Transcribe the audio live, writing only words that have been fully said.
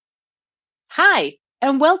Hi,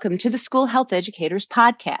 and welcome to the School Health Educators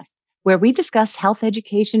Podcast, where we discuss health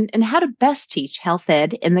education and how to best teach health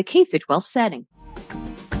ed in the K 12 setting.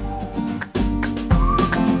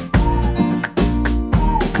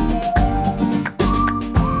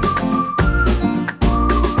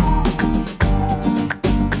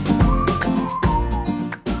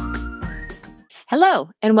 Hello,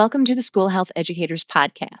 and welcome to the School Health Educators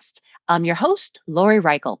Podcast. I'm your host, Lori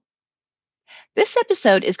Reichel. This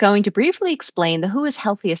episode is going to briefly explain the Who is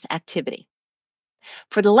Healthiest activity.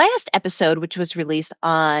 For the last episode, which was released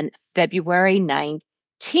on February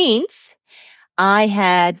 19th, I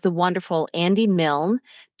had the wonderful Andy Milne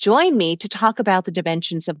join me to talk about the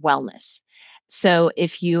dimensions of wellness. So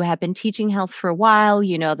if you have been teaching health for a while,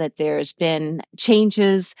 you know that there's been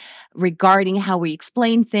changes regarding how we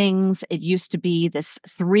explain things. It used to be this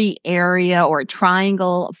three area or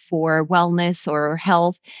triangle for wellness or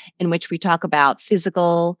health, in which we talk about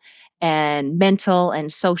physical and mental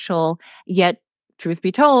and social. Yet, truth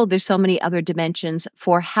be told, there's so many other dimensions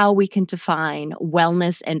for how we can define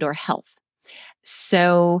wellness and or health.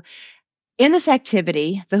 So in this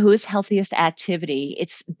activity, the Who is Healthiest activity,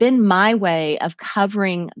 it's been my way of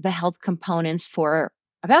covering the health components for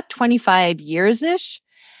about 25 years-ish,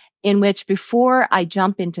 in which before I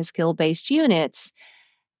jump into skill-based units,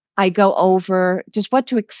 I go over just what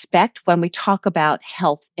to expect when we talk about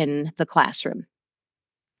health in the classroom.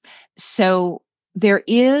 So there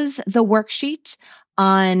is the worksheet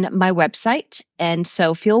on my website, and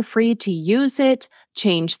so feel free to use it,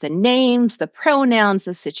 change the names, the pronouns,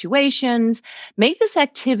 the situations. Make this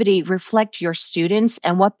activity reflect your students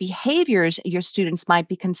and what behaviors your students might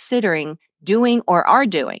be considering doing or are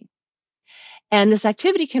doing. And this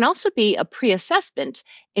activity can also be a pre-assessment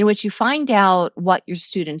in which you find out what your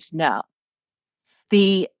students know.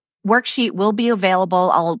 The worksheet will be available.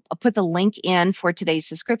 I'll put the link in for today's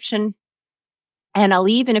description. And I'll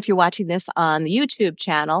even, if you're watching this on the YouTube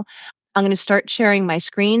channel, I'm going to start sharing my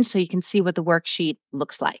screen so you can see what the worksheet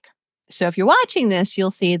looks like. So if you're watching this,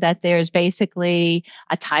 you'll see that there's basically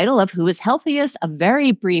a title of Who is Healthiest, a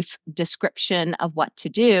very brief description of what to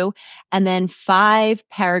do, and then 5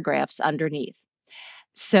 paragraphs underneath.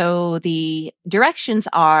 So the directions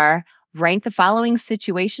are: rank the following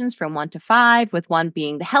situations from 1 to 5, with 1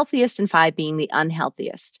 being the healthiest and 5 being the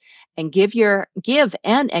unhealthiest, and give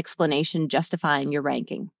an explanation justifying your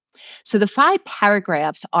ranking. So the 5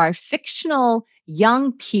 paragraphs are fictional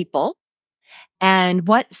young people and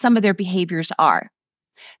what some of their behaviors are.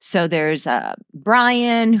 So there's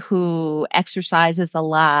Brian, who exercises a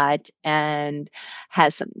lot and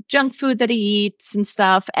has some junk food that he eats and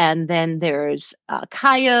stuff. And then there's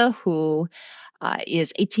Kaya, who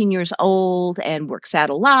is 18 years old and works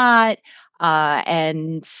out a lot,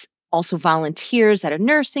 and also volunteers at a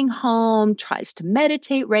nursing home, tries to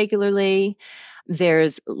meditate regularly.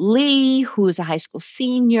 There's Lee, who is a high school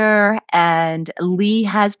senior, and Lee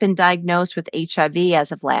has been diagnosed with HIV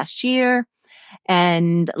as of last year.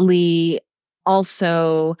 And Lee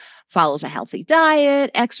also follows a healthy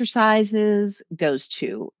diet, exercises, goes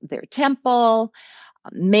to their temple.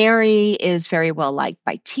 Mary is very well liked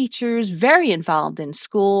by teachers, very involved in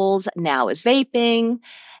schools, now is vaping.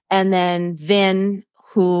 And then Vin,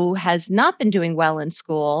 who has not been doing well in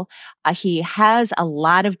school, he has a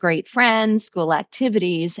lot of great friends, school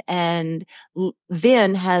activities, and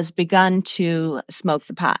Vin has begun to smoke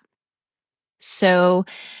the pot. So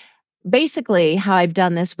basically, how I've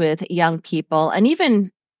done this with young people and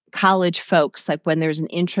even college folks, like when there's an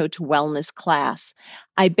intro to wellness class,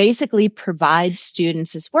 I basically provide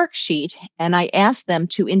students this worksheet and I ask them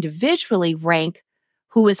to individually rank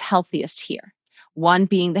who is healthiest here. 1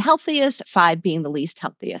 being the healthiest, 5 being the least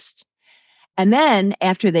healthiest. And then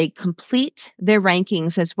after they complete their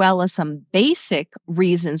rankings, as well as some basic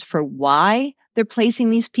reasons for why they're placing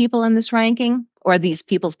these people in this ranking or these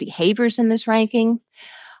people's behaviors in this ranking,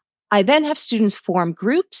 I then have students form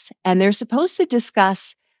groups, and they're supposed to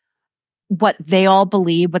discuss what they all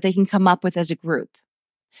believe, what they can come up with as a group.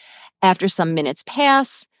 After some minutes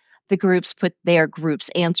pass, the groups put their group's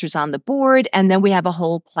answers on the board, and then we have a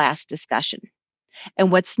whole class discussion.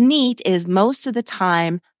 And what's neat is most of the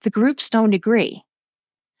time, the groups don't agree.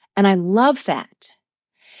 And I love that.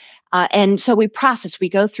 And so we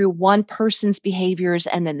go through one person's behaviors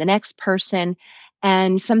and then the next person.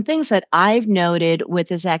 And some things that I've noted with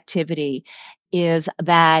this activity is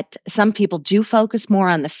that some people do focus more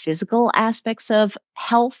on the physical aspects of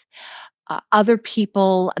health. Other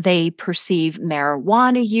people, they perceive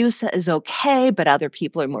marijuana use as okay, but other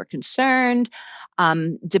people are more concerned.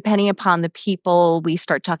 Depending upon the people, we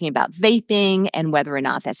start talking about vaping and whether or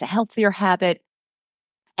not that's a healthier habit.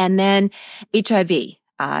 And then HIV.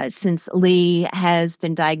 Since Lee has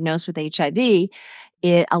been diagnosed with HIV,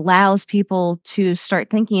 it allows people to start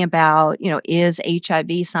thinking about, is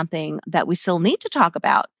HIV something that we still need to talk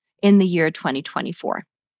about in the year 2024?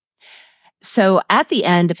 So at the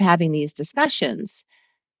end of having these discussions,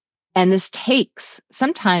 and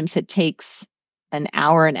sometimes it takes an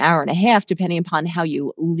hour and a half, depending upon how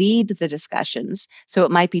you lead the discussions. So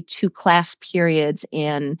it might be 2 class periods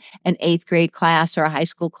in an 8th grade class or a high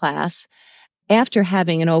school class. After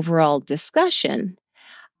having an overall discussion,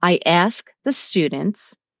 I ask the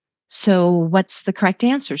students, so what's the correct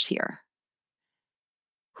answers here?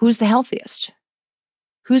 Who's the healthiest?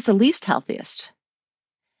 Who's the least healthiest?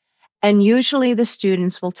 And usually the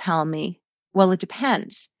students will tell me, well, it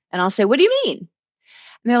depends. And I'll say, what do you mean?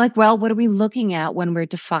 And they're like, well, what are we looking at when we're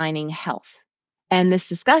defining health? And this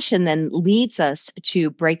discussion then leads us to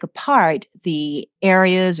break apart the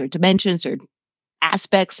areas or dimensions or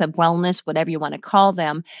aspects of wellness, whatever you want to call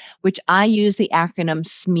them, which I use the acronym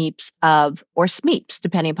SMEEPS or SMEEPS,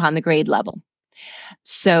 depending upon the grade level.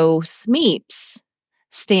 So SMEEPS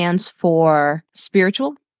stands for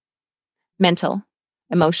spiritual, mental,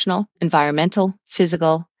 emotional, environmental,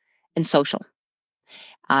 physical, and social.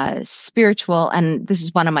 Spiritual, and this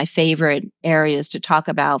is one of my favorite areas to talk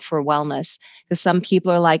about for wellness, because some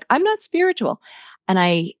people are like, I'm not spiritual. And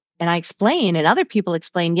I explain, and other people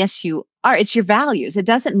explain, yes, you are. It's your values. It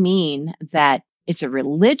doesn't mean that it's a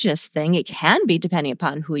religious thing. It can be depending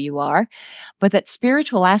upon who you are, but that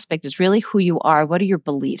spiritual aspect is really who you are. What are your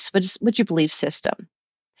beliefs? What's your belief system?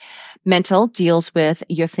 Mental deals with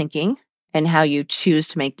your thinking and how you choose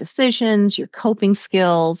to make decisions, your coping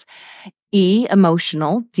skills.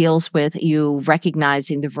 Emotional, deals with you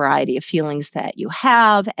recognizing the variety of feelings that you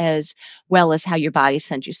have, as well as how your body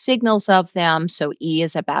sends you signals of them. So E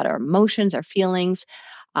is about our emotions, our feelings.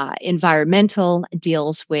 Environmental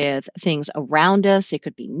deals with things around us. It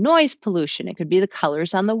could be noise pollution. It could be the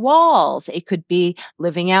colors on the walls. It could be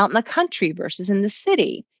living out in the country versus in the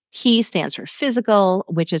city. P stands for physical,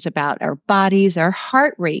 which is about our bodies, our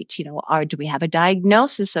heart rate. Do we have a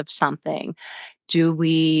diagnosis of something? Do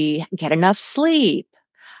we get enough sleep?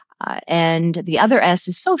 And the other S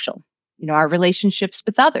is social, our relationships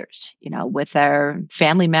with others, with our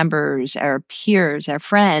family members, our peers, our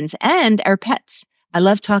friends, and our pets. I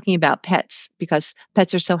love talking about pets because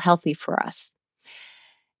pets are so healthy for us.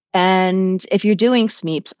 And if you're doing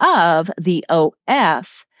SMEEPs of, the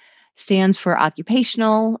OF stands for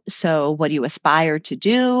occupational. So what do you aspire to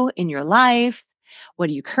do in your life? What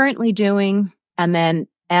are you currently doing? And then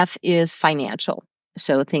F is financial.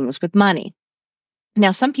 So things with money.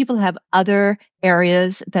 Now, some people have other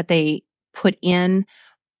areas that they put in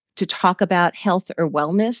to talk about health or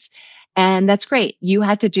wellness, and that's great. You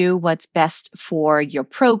have to do what's best for your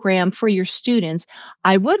program, for your students.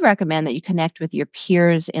 I would recommend that you connect with your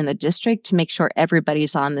peers in the district to make sure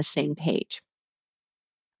everybody's on the same page.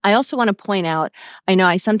 I also want to point out, I know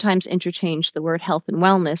I sometimes interchange the word health and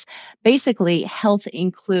wellness. Basically, health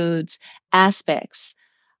includes aspects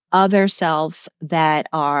of ourselves that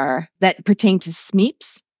pertain to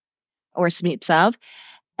SMEEPs or SMEEPs of,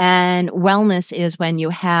 and wellness is when you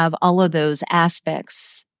have all of those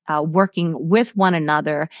aspects working with one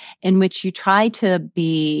another, in which you try to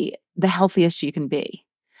be the healthiest you can be.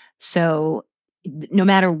 So no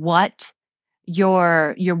matter what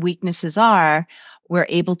your weaknesses are, we're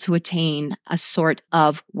able to attain a sort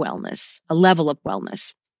of wellness, a level of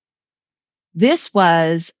wellness. This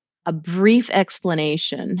was a brief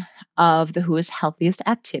explanation of the Who is Healthiest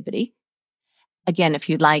activity. Again, if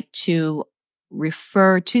you'd like to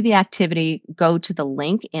refer to the activity, go to the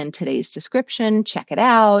link in today's description, check it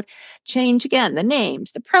out, change again the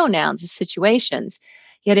names, the pronouns, the situations.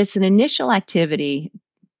 Yet it's an initial activity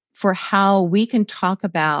for how we can talk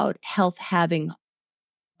about health having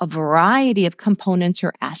a variety of components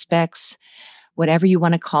or aspects, whatever you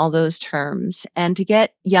want to call those terms, and to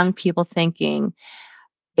get young people thinking.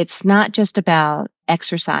 It's not just about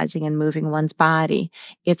exercising and moving one's body.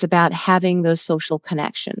 It's about having those social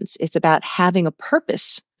connections. It's about having a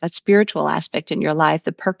purpose, that spiritual aspect in your life,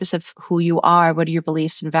 the purpose of who you are, what are your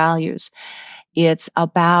beliefs and values. It's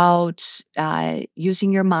about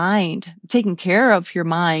using your mind, taking care of your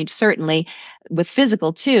mind, certainly with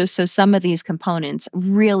physical too. So some of these components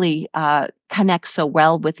really connect so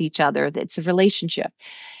well with each other. It's a relationship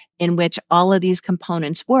in which all of these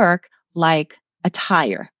components work like a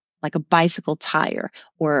tire, like a bicycle tire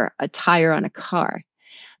or a tire on a car,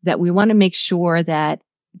 that we want to make sure that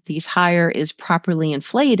the tire is properly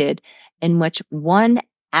inflated, in which one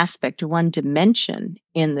aspect or one dimension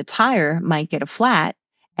in the tire might get a flat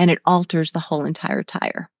and it alters the whole entire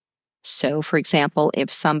tire. So, for example,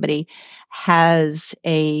 if somebody has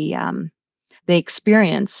they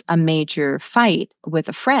experience a major fight with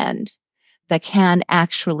a friend that can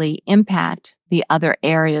actually impact the other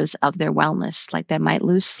areas of their wellness, like they might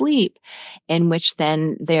lose sleep, in which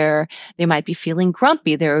then they might be feeling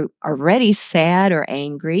grumpy. They're already sad or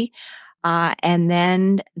angry, and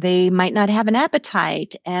then they might not have an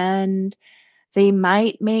appetite, and they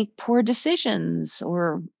might make poor decisions,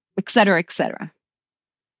 or et cetera, et cetera.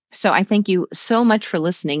 So I thank you so much for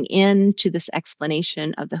listening in to this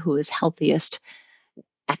explanation of the Who is Healthiest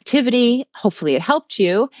activity. Hopefully it helped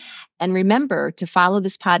you. And remember to follow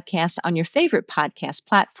this podcast on your favorite podcast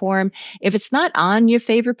platform. If it's not on your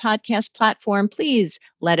favorite podcast platform, please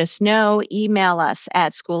let us know. Email us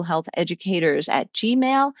at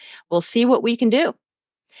schoolhealtheducators@gmail. We'll see what we can do.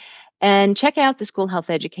 And check out the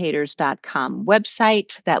schoolhealtheducators.com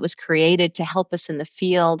website that was created to help us in the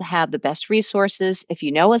field have the best resources. If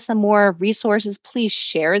you know of some more resources, please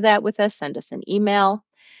share that with us. Send us an email.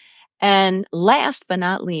 And last but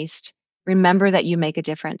not least, remember that you make a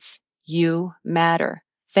difference. You matter.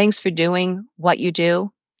 Thanks for doing what you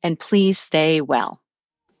do, and please stay well.